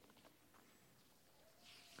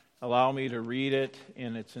allow me to read it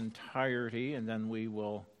in its entirety, and then we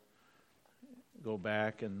will go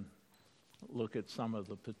back and look at some of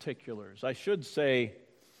the particulars. I should say,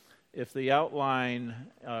 if the outline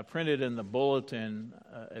printed in the bulletin,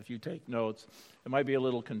 if you take notes, it might be a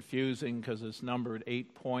little confusing because it's numbered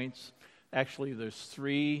 8 points. Actually, there's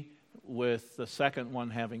 3, with the second one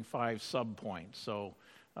having 5 subpoints. So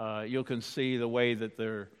you can see the way that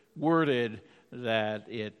they're worded that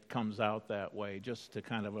it comes out that way, just to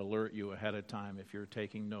kind of alert you ahead of time if you're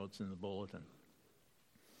taking notes in the bulletin.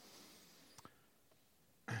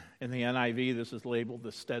 In the NIV, this is labeled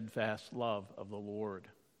the steadfast love of the Lord.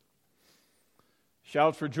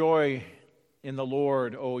 Shout for joy in the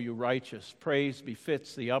Lord, O you righteous. Praise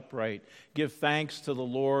befits the upright. Give thanks to the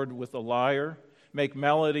Lord with the lyre. Make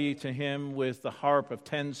melody to him with the harp of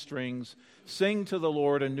 10 strings. Sing to the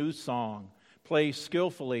Lord a new song. Play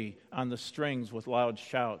skillfully on the strings with loud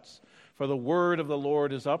shouts. For the word of the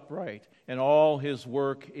Lord is upright, and all his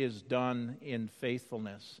work is done in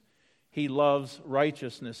faithfulness. He loves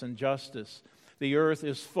righteousness and justice. The earth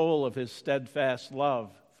is full of his steadfast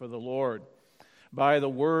love for the Lord. By the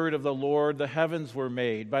word of the Lord the heavens were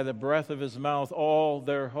made. By the breath of his mouth all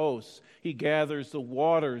their hosts. He gathers the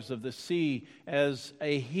waters of the sea as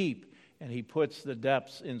a heap, and he puts the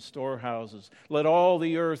depths in storehouses. Let all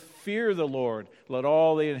the earth fear the Lord. Let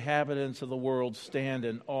all the inhabitants of the world stand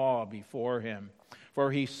in awe before him.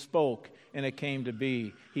 For he spoke, and it came to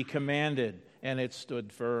be. He commanded, and it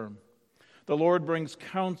stood firm. The Lord brings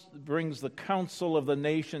the counsel of the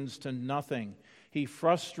nations to nothing. He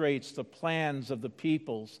frustrates the plans of the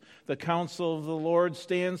peoples. The counsel of the Lord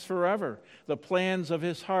stands forever, the plans of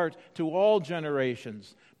his heart to all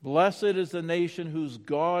generations. Blessed is the nation whose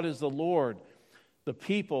God is the Lord, the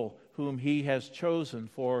people whom he has chosen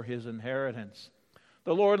for his inheritance.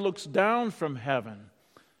 The Lord looks down from heaven.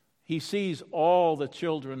 He sees all the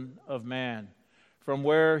children of man. From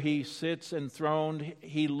where he sits enthroned,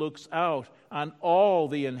 he looks out on all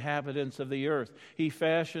the inhabitants of the earth. He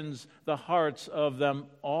fashions the hearts of them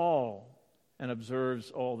all and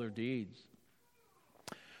observes all their deeds.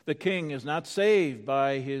 The king is not saved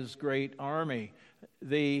by his great army.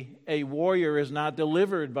 A warrior is not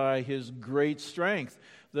delivered by his great strength.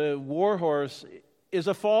 The war horse is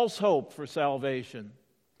a false hope for salvation,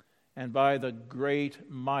 and by the great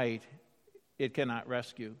might it cannot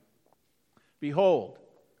rescue. Behold,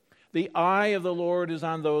 the eye of the Lord is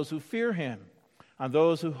on those who fear him, on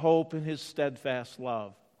those who hope in his steadfast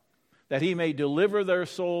love, that he may deliver their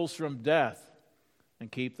souls from death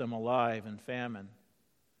and keep them alive in famine.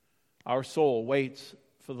 Our soul waits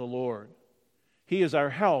for the Lord. He is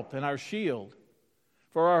our help and our shield.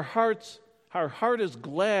 For our heart is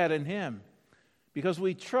glad in him, because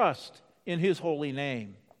we trust in his holy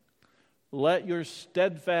name. Let your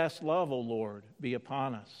steadfast love, O Lord, be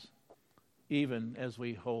upon us, even as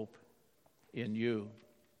we hope in you.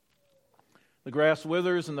 The grass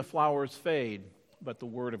withers and the flowers fade, but the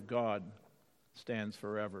word of God stands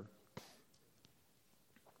forever.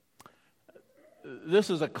 This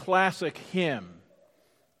is a classic hymn,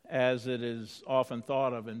 as it is often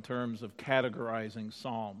thought of in terms of categorizing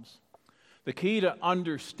psalms. The key to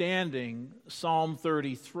understanding Psalm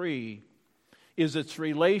 33 is its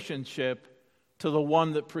relationship to the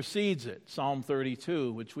one that precedes it, Psalm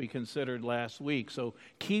 32, which we considered last week. So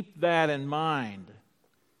keep that in mind.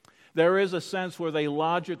 There is a sense where they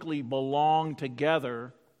logically belong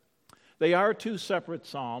together. They are 2 separate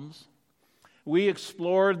psalms. We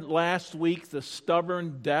explored last week the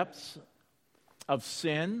stubborn depths of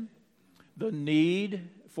sin, the need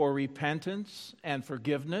for repentance and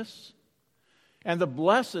forgiveness, and the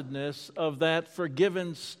blessedness of that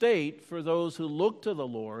forgiven state for those who look to the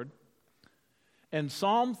Lord. And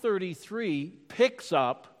Psalm 33 picks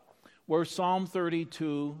up where Psalm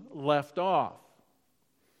 32 left off.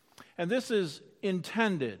 And this is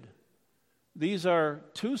intended. These are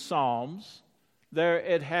 2 psalms.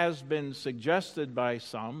 It has been suggested by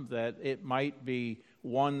some that it might be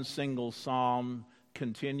one single psalm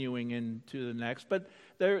continuing into the next, but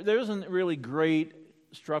there isn't really great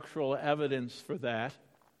structural evidence for that.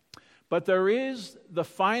 But there is the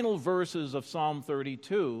final verses of Psalm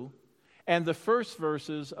 32 and the first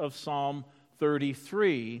verses of Psalm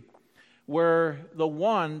 33, where the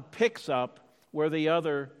one picks up where the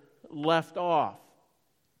other left off.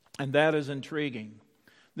 And that is intriguing.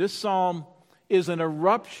 This psalm is an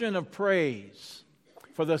eruption of praise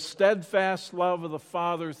for the steadfast love of the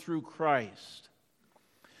Father through Christ.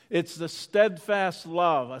 It's the steadfast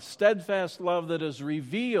love, a steadfast love that is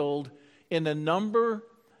revealed in a number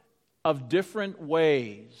of different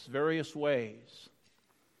ways, various ways.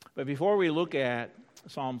 But before we look at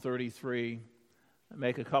Psalm 33,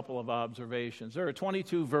 make a couple of observations. There are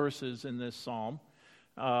 22 verses in this psalm.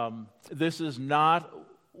 This is not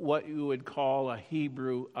what you would call a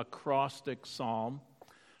Hebrew acrostic psalm.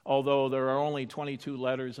 Although there are only 22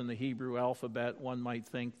 letters in the Hebrew alphabet, one might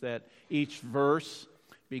think that each verse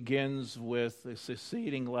begins with the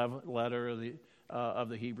succeeding letter of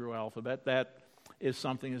the Hebrew alphabet. That is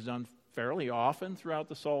something that's done fairly often throughout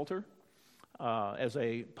the Psalter as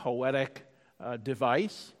a poetic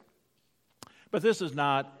device. But this is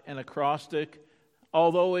not an acrostic,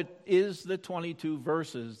 although it is the 22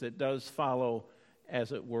 verses that does follow,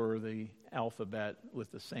 as it were, the alphabet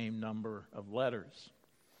with the same number of letters.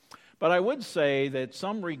 But I would say that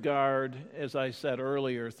some regard, as I said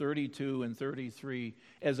earlier, 32 and 33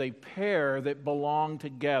 as a pair that belong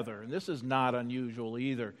together. And this is not unusual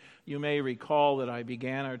either. You may recall that I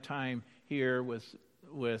began our time here with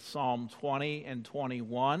Psalm 20 and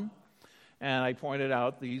 21. And I pointed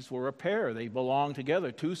out these were a pair. They belong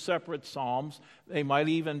together. Two separate psalms. They might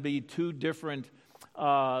even be two different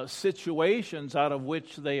situations out of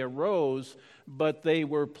which they arose, but they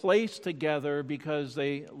were placed together because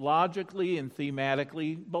they logically and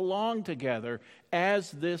thematically belong together, as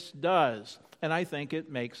this does. And I think it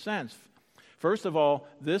makes sense. First of all,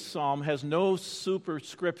 this psalm has no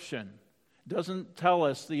superscription. It doesn't tell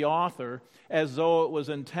us, the author, as though it was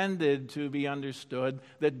intended to be understood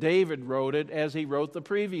that David wrote it as he wrote the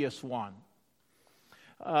previous one.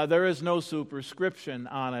 There is no superscription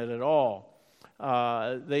on it at all.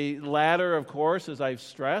 The latter, of course, as I've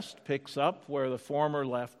stressed, picks up where the former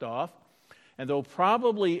left off. And though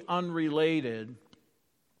probably unrelated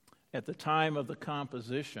at the time of the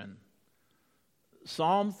composition,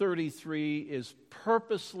 Psalm 33 is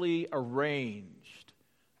purposely arranged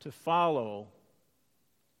to follow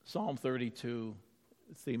Psalm 32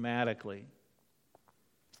 thematically.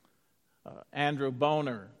 Andrew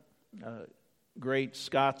Bonar, great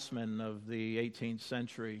Scotsman of the 18th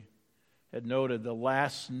century, had noted the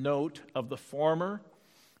last note of the former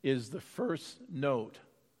is the first note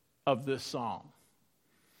of this psalm.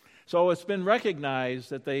 So it's been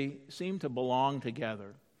recognized that they seem to belong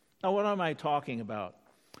together. Now, what am I talking about?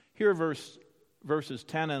 Here are verses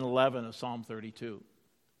 10 and 11 of Psalm 32.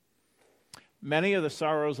 Many are the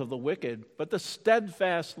sorrows of the wicked, but the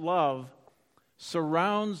steadfast love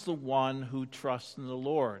surrounds the one who trusts in the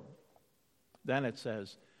Lord. Then it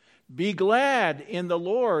says, be glad in the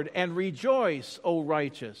Lord and rejoice, O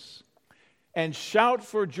righteous, and shout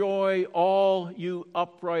for joy, all you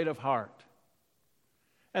upright of heart.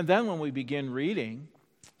 And then when we begin reading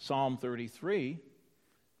Psalm 33,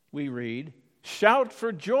 we read, shout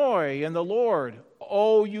for joy in the Lord,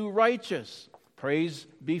 O you righteous. Praise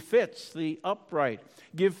befits the upright.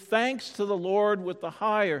 Give thanks to the Lord with the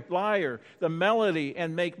lyre, the melody,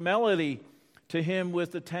 and make melody to him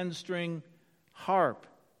with the 10-string harp.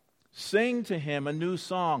 Sing to him a new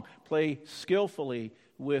song. Play skillfully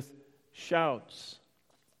with shouts,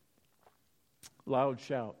 loud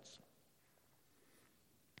shouts.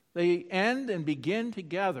 They end and begin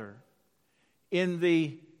together in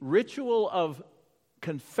the ritual of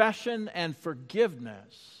confession and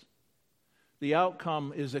forgiveness. The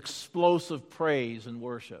outcome is explosive praise and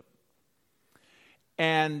worship.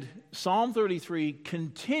 And Psalm 33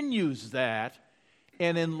 continues that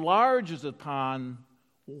and enlarges upon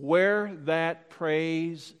where that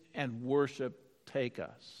praise and worship take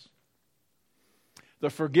us.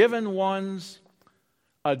 The forgiven ones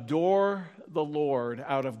adore the Lord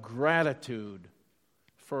out of gratitude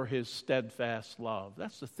for his steadfast love.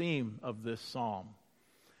 That's the theme of this psalm.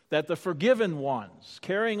 That the forgiven ones,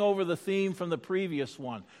 carrying over the theme from the previous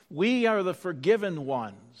one, we are the forgiven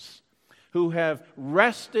ones who have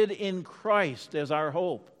rested in Christ as our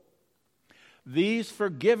hope. These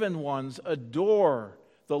forgiven ones adore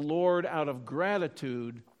the Lord out of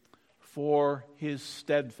gratitude for his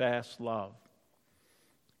steadfast love.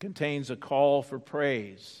 It contains a call for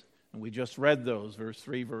praise. And we just read those,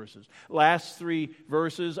 three verses. Last three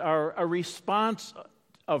verses are a response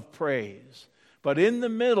of praise. But in the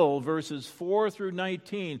middle, verses 4 through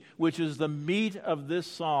 19, which is the meat of this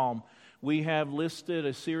psalm, we have listed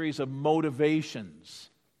a series of motivations,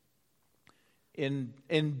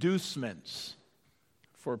 inducements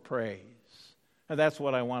for praise. And that's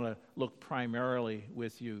what I want to look primarily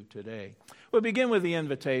with you today. We'll begin with the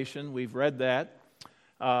invitation. We've read that.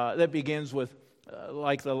 That begins with,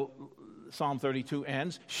 like the Psalm 32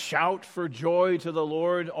 ends, shout for joy to the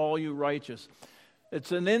Lord, all you righteous.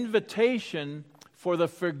 It's an invitation for the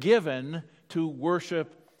forgiven to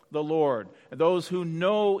worship the Lord. Those who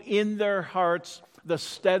know in their hearts the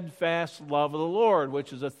steadfast love of the Lord,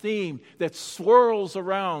 which is a theme that swirls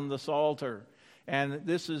around the Psalter. And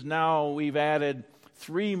this is now, we've added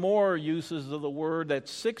 3 more uses of the word.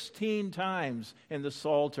 That's 16 times in the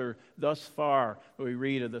Psalter thus far we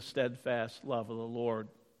read of the steadfast love of the Lord.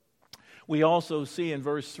 We also see in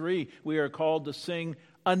verse 3, we are called to sing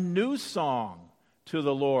a new song to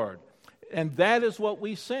the Lord. And that is what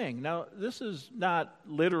we sing. Now, this is not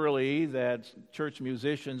literally that church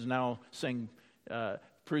musicians now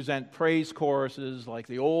present praise choruses like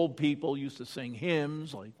the old people used to sing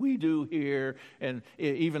hymns like we do here, and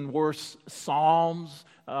even worse, psalms.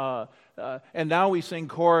 And now we sing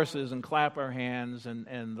choruses and clap our hands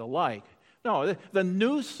and the like. No, the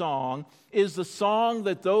new song is the song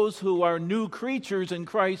that those who are new creatures in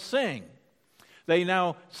Christ sing. They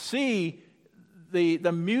now see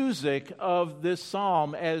the music of this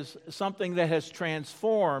psalm as something that has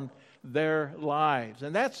transformed their lives.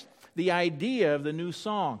 And that's the idea of the new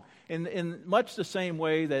song. In much the same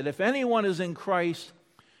way that if anyone is in Christ,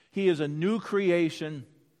 he is a new creation.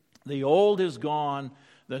 The old is gone,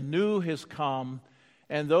 the new has come.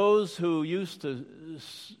 And those who used to,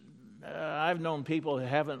 I've known people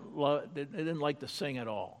who they didn't like to sing at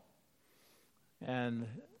all. And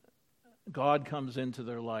God comes into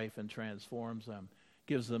their life and transforms them,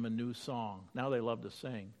 gives them a new song. Now they love to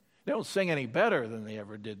sing. They don't sing any better than they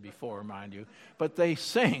ever did before, mind you, but they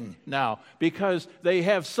sing now because they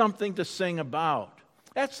have something to sing about.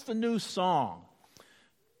 That's the new song.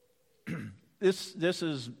 This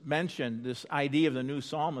is mentioned, this idea of the new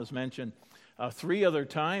psalm is mentioned 3 other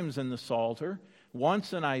times in the Psalter,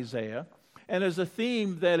 once in Isaiah, and is a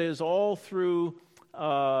theme that is all through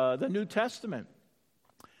the New Testament.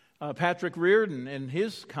 Patrick Reardon, in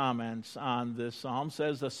his comments on this psalm,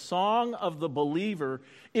 says, the song of the believer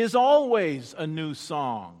is always a new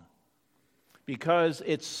song because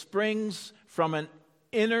it springs from an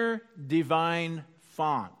inner divine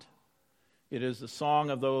font. It is the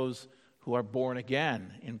song of those who are born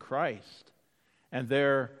again in Christ and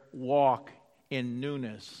their walk in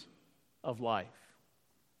newness of life.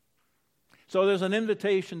 So there's an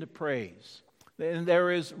invitation to praise, and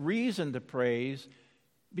there is reason to praise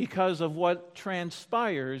because of what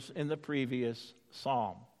transpires in the previous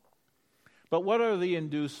psalm. But what are the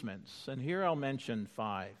inducements? And here I'll mention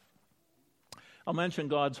 5. I'll mention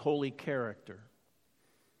God's holy character,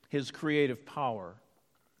 His creative power,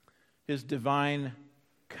 His divine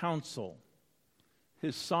counsel,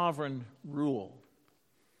 His sovereign rule,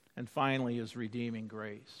 and finally His redeeming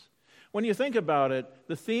grace. When you think about it,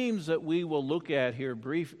 the themes that we will look at here,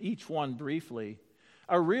 each one briefly,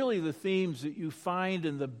 are really the themes that you find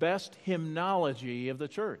in the best hymnology of the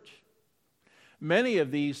church. Many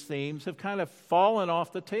of these themes have kind of fallen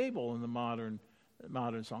off the table in the modern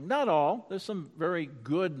song. Not all. There's some very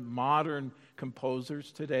good modern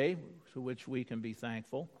composers today, to which we can be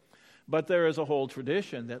thankful. But there is a whole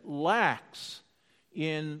tradition that lacks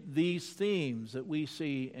in these themes that we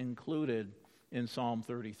see included in Psalm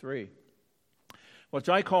 33, which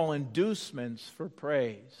I call inducements for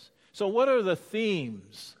praise. So what are the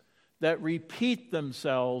themes that repeat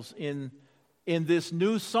themselves in this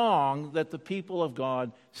new song that the people of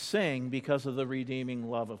God sing because of the redeeming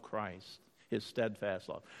love of Christ, His steadfast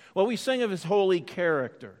love? Well, we sing of His holy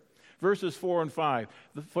character. Verses 4 and 5.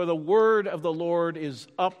 For the word of the Lord is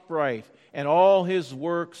upright, and all His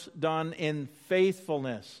works done in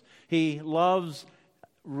faithfulness. He loves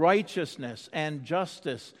righteousness and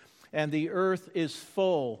justice, and the earth is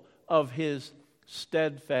full of His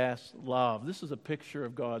steadfast love. This is a picture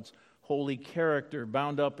of God's holy character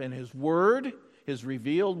bound up in His word, His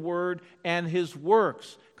revealed word, and His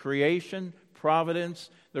works, creation, providence,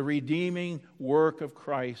 the redeeming work of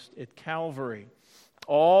Christ at Calvary.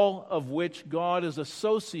 All of which God is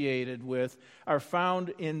associated with are found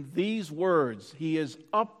in these words. He is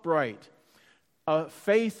upright,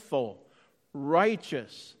 faithful,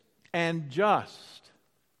 righteous, and just.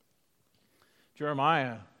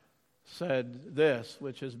 Jeremiah said this,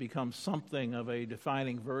 which has become something of a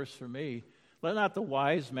defining verse for me. Let not the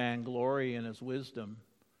wise man glory in his wisdom.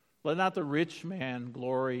 Let not the rich man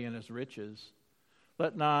glory in his riches.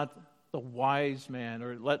 Let not the wise man,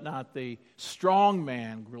 or let not the strong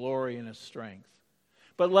man glory in his strength.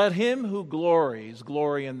 But let him who glories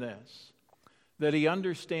glory in this, that he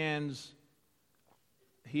understands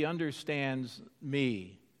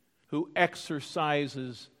me, who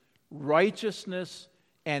exercises righteousness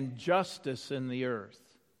and justice in the earth.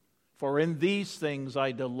 For in these things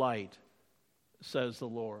I delight, says the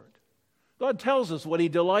Lord. God tells us what He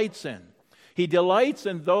delights in. He delights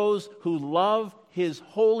in those who love His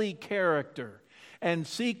holy character and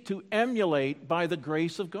seek to emulate by the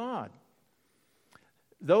grace of God.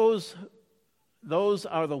 Those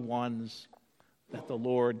are the ones that the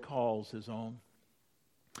Lord calls His own.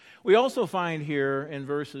 We also find here in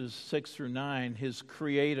verses 6 through 9 his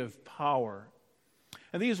creative power.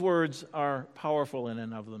 And these words are powerful in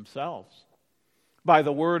and of themselves. By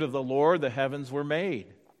the word of the Lord the heavens were made,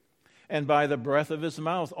 and by the breath of his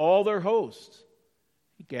mouth all their hosts.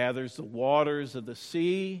 He gathers the waters of the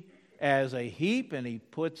sea as a heap, and he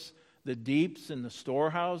puts the deeps in the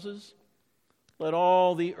storehouses. Let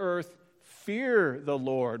all the earth fear the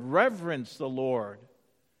Lord, reverence the Lord.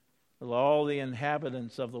 Let all the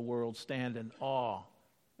inhabitants of the world stand in awe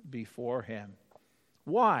before him.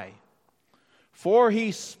 Why? For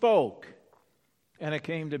he spoke, and it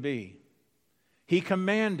came to be. He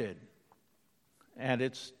commanded, and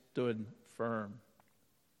it stood firm.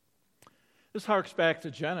 This harks back to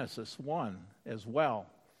Genesis 1 as well.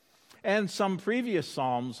 And some previous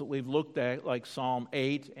Psalms that we've looked at, like Psalm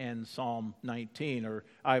 8 and Psalm 19, or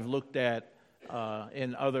I've looked at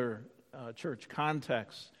in other church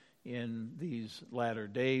contexts in these latter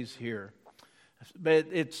days here. But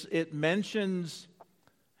it mentions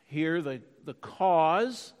here the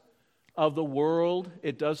cause of the world.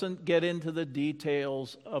 It doesn't get into the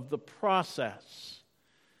details of the process.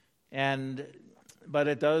 But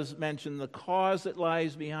it does mention the cause that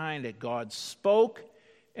lies behind it. God spoke,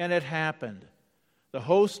 and it happened. The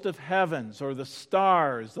host of heavens, or the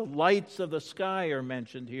stars, the lights of the sky are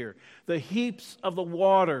mentioned here. The heaps of the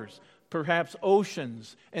waters, perhaps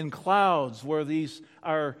oceans and clouds, where these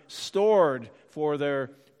are stored for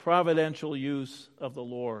their providential use of the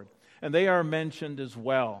Lord. And they are mentioned as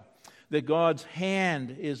well. That God's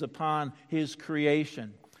hand is upon his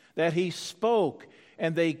creation. That he spoke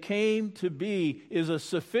and they came to be is a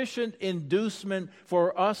sufficient inducement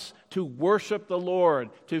for us to worship the Lord,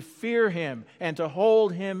 to fear him, and to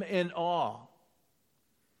hold him in awe.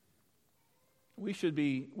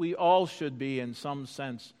 We all should be, in some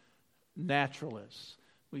sense, naturalists.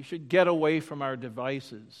 We should get away from our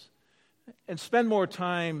devices and spend more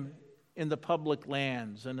time in the public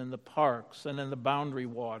lands and in the parks and in the boundary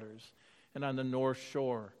waters and on the North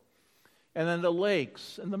Shore and in the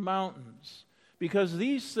lakes and the mountains, because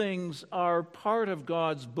these things are part of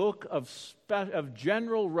God's book of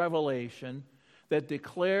general revelation that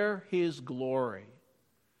declare his glory.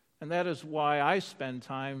 And that is why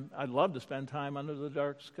I'd love to spend time under the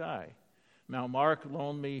dark sky. Now, Mark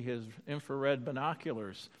loaned me his infrared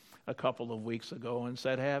binoculars a couple of weeks ago and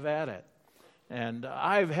said, have at it. And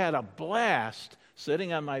I've had a blast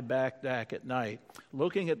sitting on my back deck at night,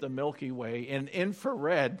 looking at the Milky Way in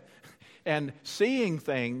infrared and seeing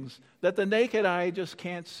things that the naked eye just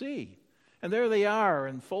can't see. And there they are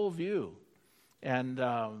in full view. And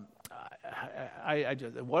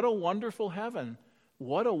what a wonderful heaven.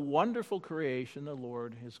 What a wonderful creation the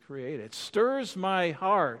Lord has created. It stirs my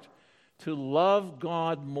heart to love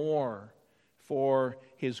God more for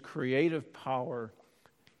his creative power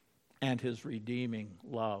and his redeeming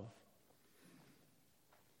love.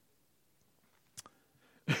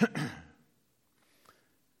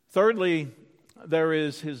 Thirdly, there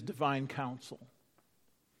is his divine counsel.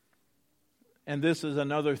 And this is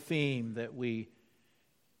another theme that we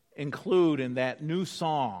include in that new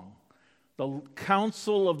song. The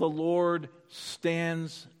counsel of the Lord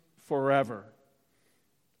stands forever.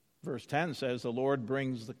 Verse 10 says, the Lord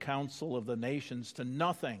brings the counsel of the nations to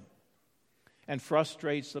nothing and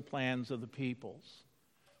frustrates the plans of the peoples.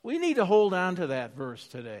 We need to hold on to that verse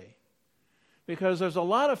today, because there's a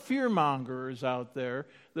lot of fear-mongers out there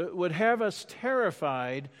that would have us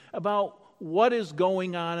terrified about what is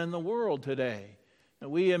going on in the world today.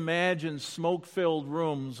 And we imagine smoke-filled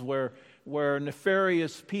rooms where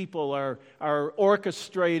nefarious people are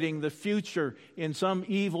orchestrating the future in some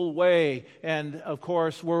evil way, and of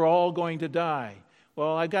course we're all going to die.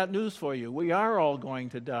 Well, I got news for you. We are all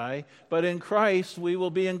going to die, but in Christ we will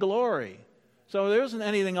be in glory. So there isn't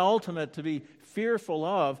anything ultimate to be fearful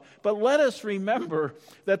of, but let us remember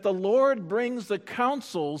that the Lord brings the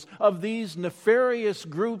counsels of these nefarious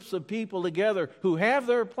groups of people together who have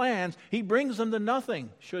their plans. He brings them to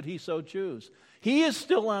nothing, should he so choose. He is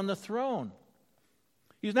still on the throne.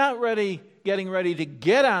 He's not getting ready to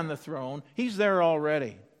get on the throne. He's there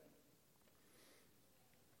already.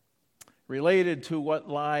 Related to what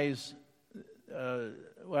lies,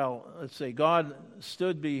 let's say God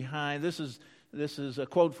stood behind, this is a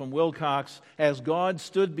quote from Wilcox, as God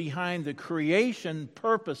stood behind the creation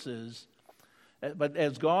purposes, but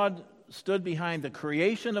as God stood behind the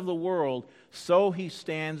creation of the world, so he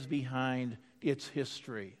stands behind its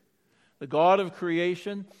history. The God of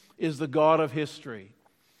creation is the God of history.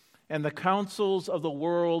 And the counsels of the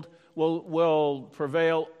world will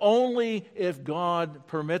prevail only if God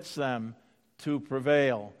permits them to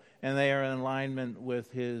prevail. and they are in alignment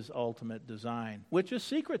with His ultimate design, which is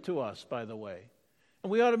secret to us, by the way.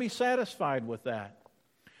 And we ought to be satisfied with that.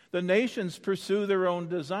 The nations pursue their own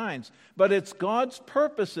designs, but it's God's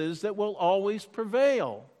purposes that will always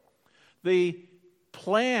prevail. The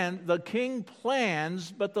king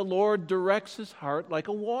plans, but the Lord directs his heart like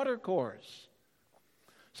a watercourse.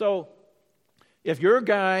 So, if your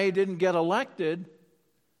guy didn't get elected,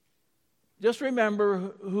 just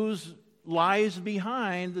remember whose lies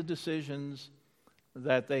behind the decisions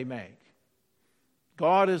that they make.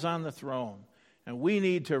 God is on the throne, and we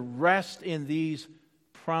need to rest in these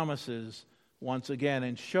promises once again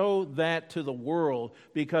and show that to the world,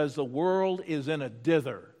 because the world is in a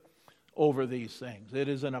dither over these things. It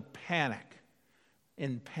is in panic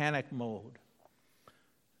mode.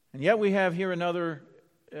 And yet we have here another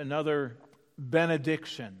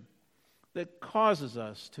benediction that causes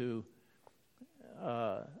us to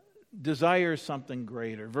desire something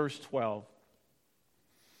greater. Verse 12.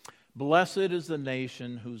 Blessed is the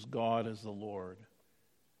nation whose God is the Lord,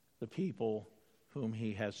 the people whom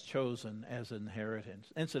He has chosen as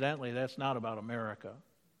inheritance. Incidentally, that's not about America.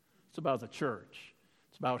 It's about the church.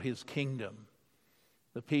 It's about His kingdom.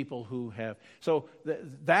 The people who have... So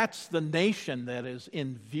that's the nation that is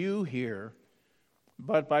in view here.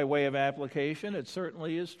 But by way of application, it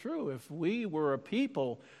certainly is true. If we were a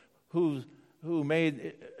people who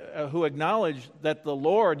acknowledged that the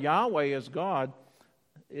Lord, Yahweh, is God,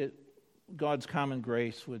 God's common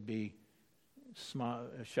grace would be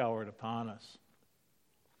showered upon us.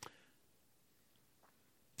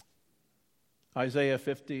 Isaiah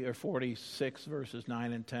 46, verses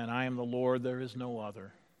 9 and 10. I am the Lord, there is no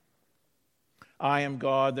other. I am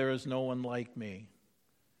God, there is no one like me.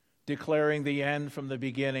 Declaring the end from the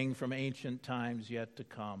beginning, from ancient times yet to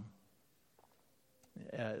come.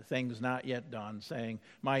 Things not yet done, saying,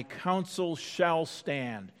 my counsel shall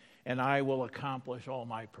stand, and I will accomplish all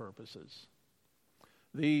my purposes.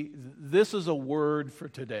 This is a word for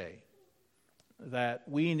today that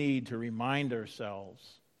we need to remind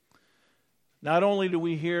ourselves. Not only do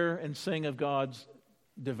we hear and sing of God's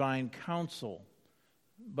divine counsel,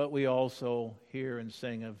 but we also hear and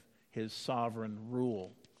sing of His sovereign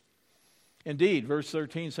rule. Indeed, verse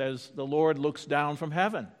 13 says, the Lord looks down from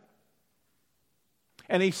heaven,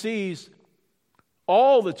 and He sees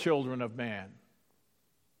all the children of man.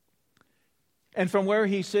 And from where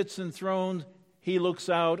He sits enthroned, He looks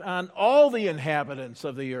out on all the inhabitants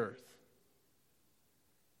of the earth.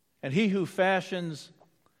 And He who fashions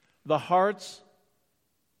the hearts,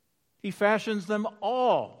 He fashions them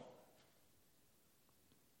all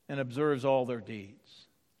and observes all their deeds.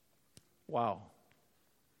 Wow.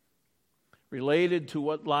 Related to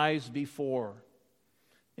what lies before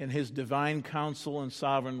in His divine counsel and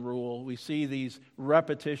sovereign rule, we see these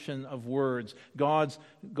repetition of words. God's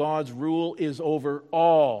rule is over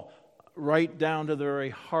all, right down to the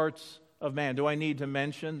very hearts of man. Do I need to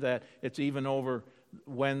mention that it's even over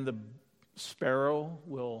when the sparrow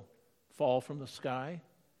will fall from the sky,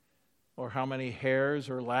 or how many hairs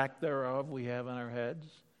or lack thereof we have on our heads?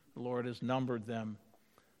 The Lord has numbered them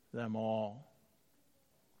all.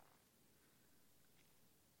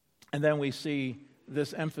 And then we see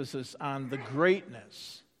this emphasis on the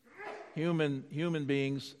greatness. Human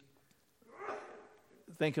beings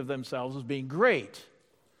think of themselves as being great,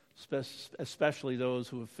 especially those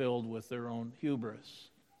who are filled with their own hubris.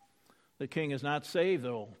 The king is not saved,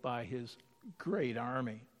 though, by his great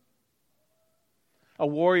army. A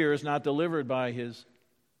warrior is not delivered by his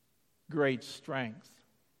great strength.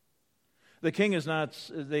 The king is not,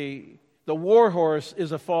 the war horse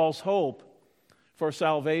is a false hope for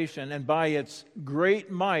salvation, and by its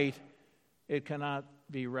great might, it cannot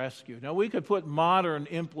be rescued. Now, we could put modern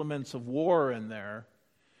implements of war in there,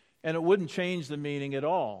 and it wouldn't change the meaning at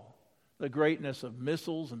all. The greatness of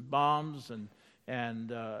missiles and bombs and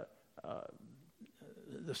the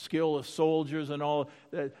skill of soldiers and all.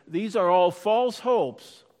 These are all false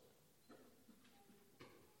hopes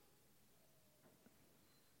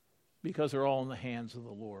because they're all in the hands of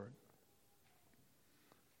the Lord.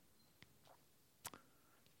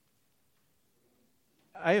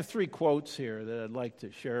 I have 3 quotes here that I'd like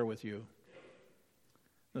to share with you.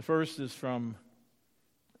 The first is from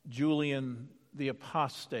Julian the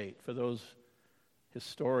Apostate, for those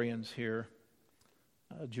historians here.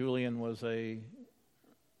 Julian was an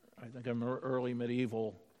early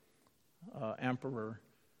medieval emperor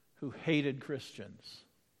who hated Christians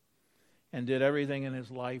and did everything in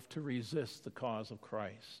his life to resist the cause of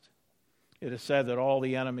Christ. It is said that all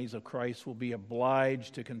the enemies of Christ will be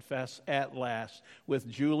obliged to confess at last with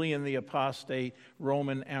Julian the apostate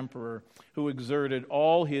Roman emperor, who exerted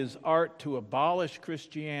all his art to abolish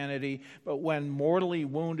Christianity, but when mortally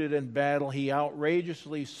wounded in battle, he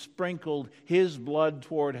outrageously sprinkled his blood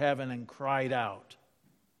toward heaven and cried out,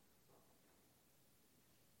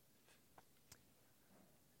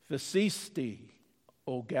 "Vicisti,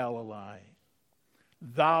 O Galilee,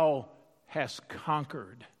 thou hast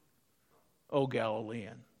conquered, O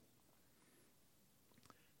Galilean."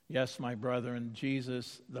 Yes, my brethren,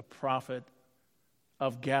 Jesus, the prophet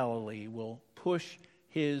of Galilee, will push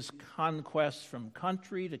his conquests from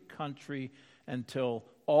country to country until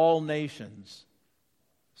all nations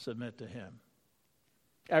submit to him.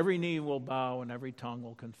 Every knee will bow and every tongue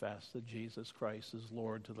will confess that Jesus Christ is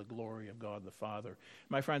Lord, to the glory of God the Father.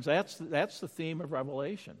 My friends, that's the theme of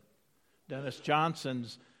Revelation. Dennis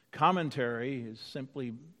Johnson's commentary is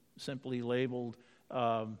simply labeled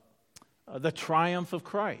the triumph of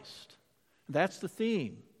Christ. That's the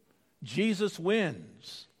theme. Jesus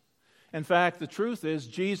wins. In fact, the truth is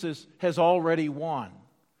Jesus has already won,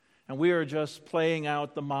 and we are just playing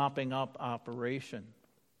out the mopping up operation.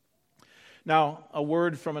 Now, a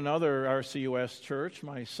word from another RCUS church.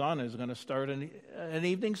 My son is going to start an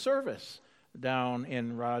evening service down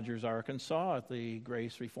in Rogers, Arkansas at the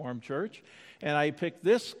Grace Reformed Church. And I picked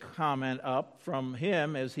this comment up from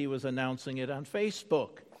him as he was announcing it on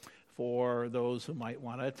Facebook for those who might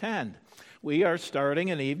want to attend. We are starting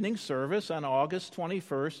an evening service on August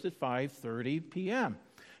 21st at 5:30 p.m.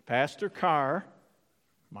 Pastor Carr,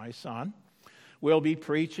 my son, will be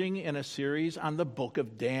preaching in a series on the book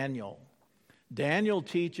of Daniel. Daniel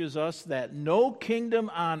teaches us that no kingdom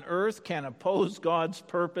on earth can oppose God's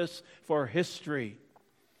purpose for history,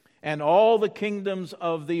 and all the kingdoms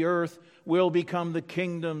of the earth will become the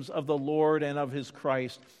kingdoms of the Lord and of his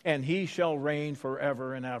Christ, and he shall reign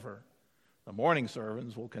forever and ever. The morning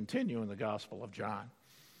sermons will continue in the Gospel of John.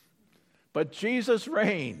 But Jesus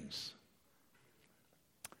reigns.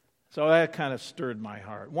 So that kind of stirred my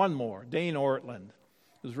heart. One more. Dane Ortland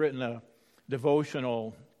has written a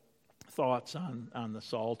devotional thoughts on the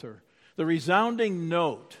Psalter. The resounding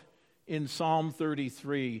note in Psalm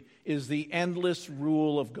 33 is the endless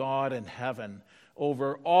rule of God in heaven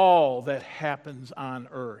over all that happens on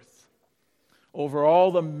earth, over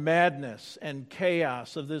all the madness and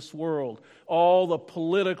chaos of this world, all the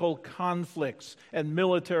political conflicts and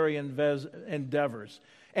military endeavors,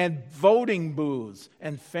 and voting booths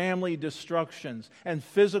and family destructions and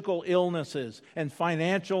physical illnesses and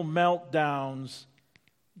financial meltdowns.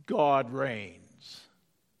 God reigns.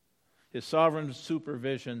 His sovereign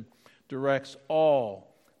supervision directs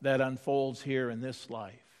all that unfolds here in this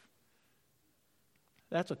life.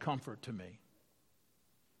 That's a comfort to me.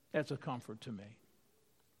 That's a comfort to me.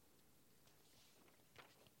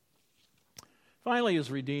 Finally,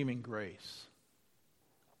 is redeeming grace.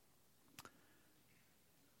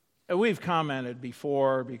 We've commented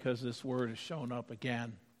before because this word has shown up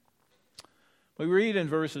again. We read in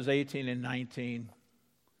verses 18 and 19,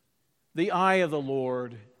 "The eye of the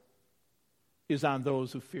Lord is on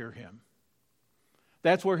those who fear him."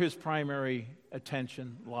 That's where his primary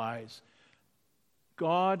attention lies.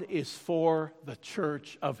 God is for the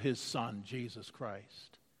church of his Son, Jesus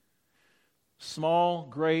Christ. Small,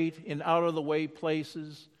 great, in out-of-the-way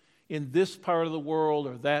places, in this part of the world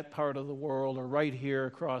or that part of the world, or right here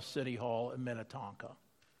across City Hall in Minnetonka.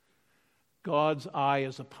 God's eye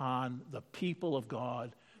is upon the people of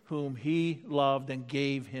God whom he loved and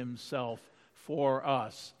gave himself for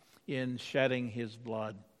us in shedding his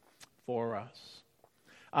blood for us.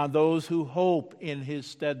 On those who hope in his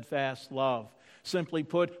steadfast love. Simply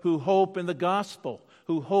put, who hope in the gospel,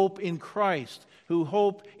 who hope in Christ, who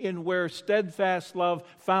hope in where steadfast love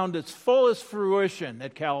found its fullest fruition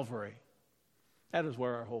at Calvary. That is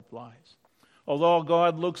where our hope lies. Although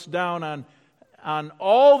God looks down on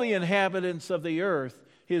all the inhabitants of the earth,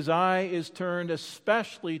 his eye is turned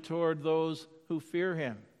especially toward those who fear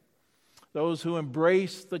him, those who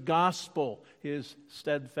embrace the gospel, his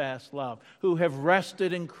steadfast love, who have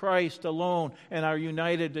rested in Christ alone and are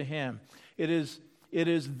united to him. It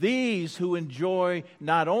is these who enjoy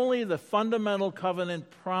not only the fundamental covenant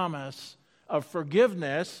promise of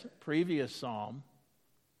forgiveness, previous psalm,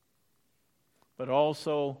 but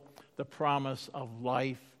also the promise of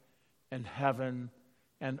life and heaven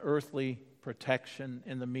and earthly protection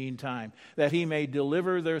in the meantime, that he may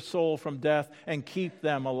deliver their soul from death and keep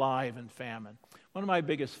them alive in famine. One of my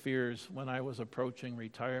biggest fears when I was approaching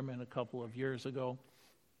retirement a couple of years ago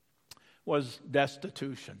was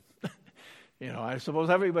destitution. I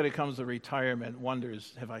suppose everybody comes to retirement and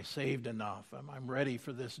wonders, have I saved enough? Am I ready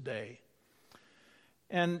for this day?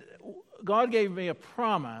 And God gave me a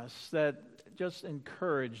promise that just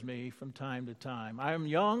encouraged me from time to time.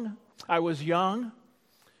 I was young,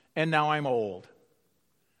 and now I'm old.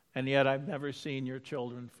 And yet I've never seen your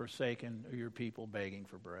children forsaken or your people begging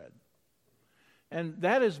for bread. And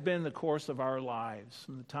that has been the course of our lives.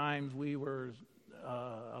 From the times we were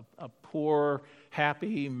a poor,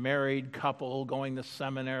 happy, married couple going to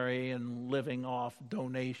seminary and living off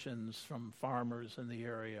donations from farmers in the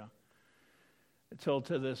area, until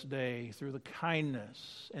to this day, through the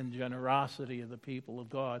kindness and generosity of the people of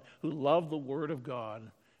God who love the Word of God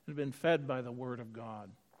and have been fed by the Word of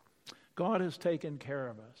God. God has taken care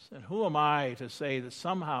of us. And who am I to say that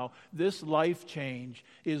somehow this life change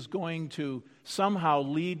is going to somehow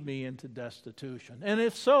lead me into destitution? And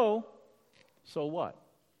if so, so what?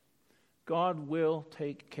 God will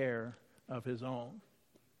take care of His own.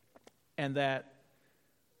 And that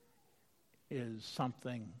is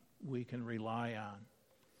something we can rely on.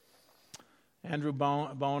 Andrew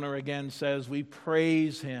Boner again says, we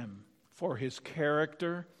praise Him for His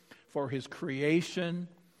character, for His creation,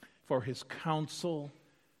 for His counsel,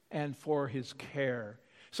 and for His care.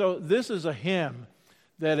 So this is a hymn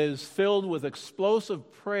that is filled with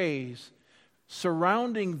explosive praise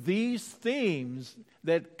surrounding these themes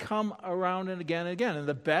that come around and again. And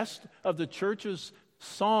the best of the church's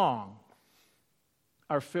song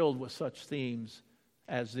are filled with such themes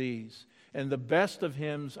as these. And the best of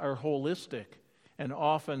hymns are holistic, and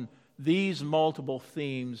often these multiple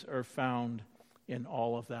themes are found in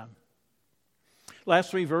all of them.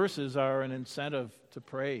 Last three verses are an incentive to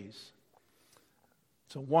praise.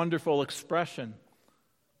 It's a wonderful expression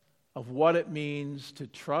of what it means to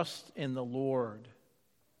trust in the Lord.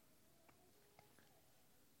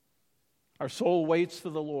 Our soul waits for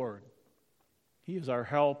the Lord. He is our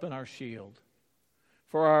help and our shield.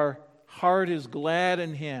 For our heart is glad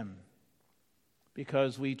in Him,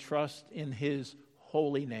 because we trust in His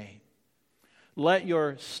holy name. Let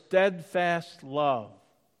your steadfast love,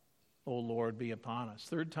 O Lord, be upon us.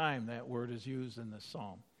 Third time that word is used in this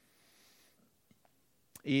psalm.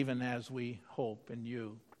 Even as we hope in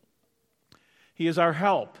you. He is our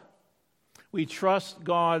help. We trust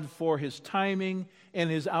God for His timing and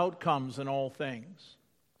His outcomes in all things.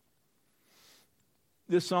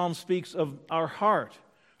 This psalm speaks of our heart.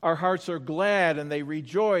 Our hearts are glad and they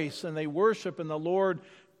rejoice and they worship in the Lord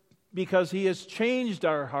because He has changed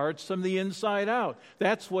our hearts from the inside out.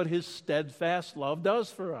 That's what His steadfast love does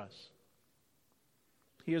for us.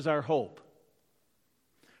 He is our hope.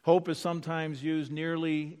 Hope is sometimes used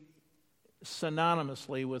nearly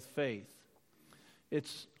synonymously with faith.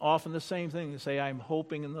 It's often the same thing to say, I'm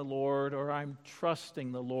hoping in the Lord, or I'm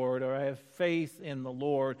trusting the Lord, or I have faith in the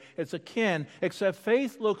Lord. It's akin, except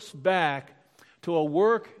faith looks back to a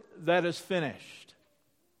work that is finished.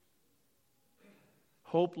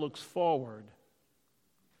 Hope looks forward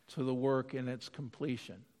to the work in its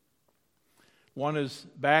completion. One is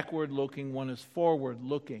backward looking, one is forward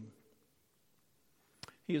looking.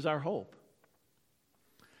 He is our hope.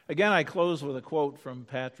 Again, I close with a quote from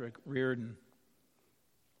Patrick Reardon.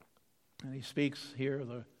 And he speaks here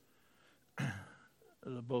of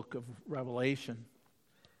the book of Revelation.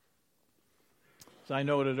 As I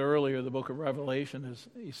noted earlier, the book of Revelation is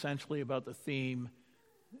essentially about the theme,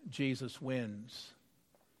 Jesus wins.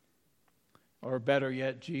 Or better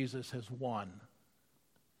yet, Jesus has won.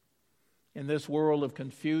 In this world of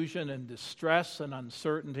confusion and distress and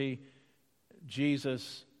uncertainty,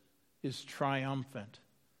 Jesus is triumphant.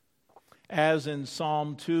 As in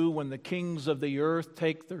Psalm 2, when the kings of the earth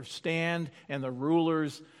take their stand and the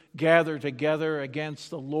rulers gather together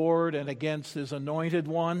against the Lord and against His anointed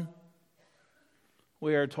one,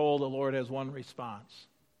 we are told the Lord has one response.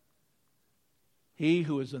 He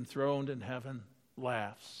who is enthroned in heaven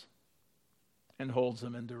laughs and holds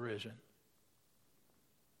them in derision.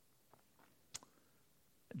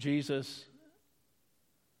 Jesus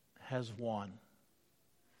has won.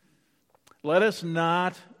 Let us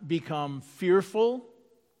not become fearful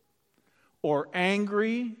or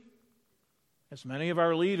angry, as many of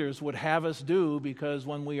our leaders would have us do, because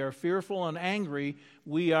when we are fearful and angry,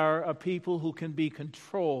 we are a people who can be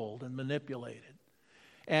controlled and manipulated.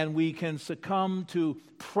 And we can succumb to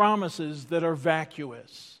promises that are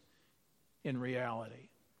vacuous in reality.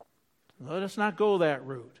 Let us not go that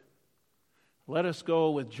route. Let us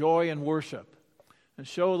go with joy and worship and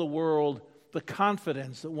show the world the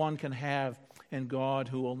confidence that one can have in God,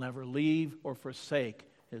 who will never leave or forsake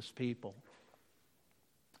His people.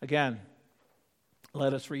 Again,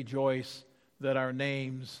 let us rejoice that our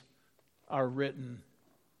names are written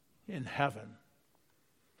in heaven.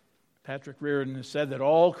 Patrick Reardon has said that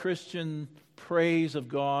all Christian praise of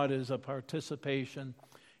God is a participation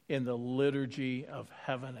in the liturgy of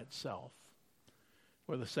heaven itself,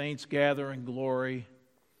 where the saints gather in glory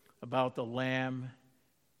about the Lamb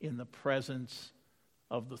in the presence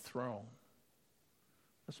of the throne.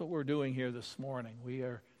 That's what we're doing here this morning. We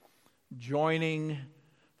are joining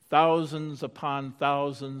thousands upon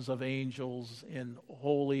thousands of angels in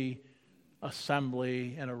holy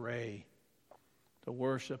assembly and array to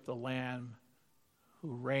worship the Lamb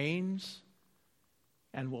who reigns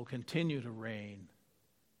and will continue to reign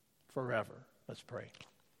forever. Let's pray.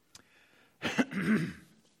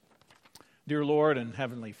 Dear Lord and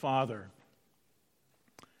Heavenly Father,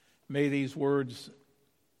 may these words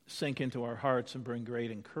sink into our hearts and bring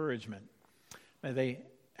great encouragement. May they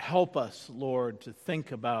help us, Lord, to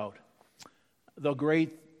think about the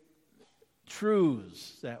great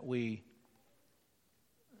truths that we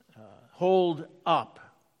hold up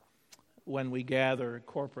when we gather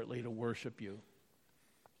corporately to worship you.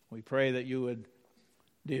 We pray that you would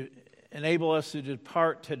enable us to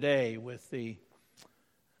depart today with the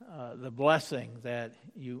blessing that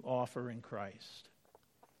you offer in Christ.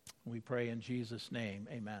 We pray in Jesus' name,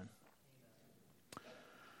 amen.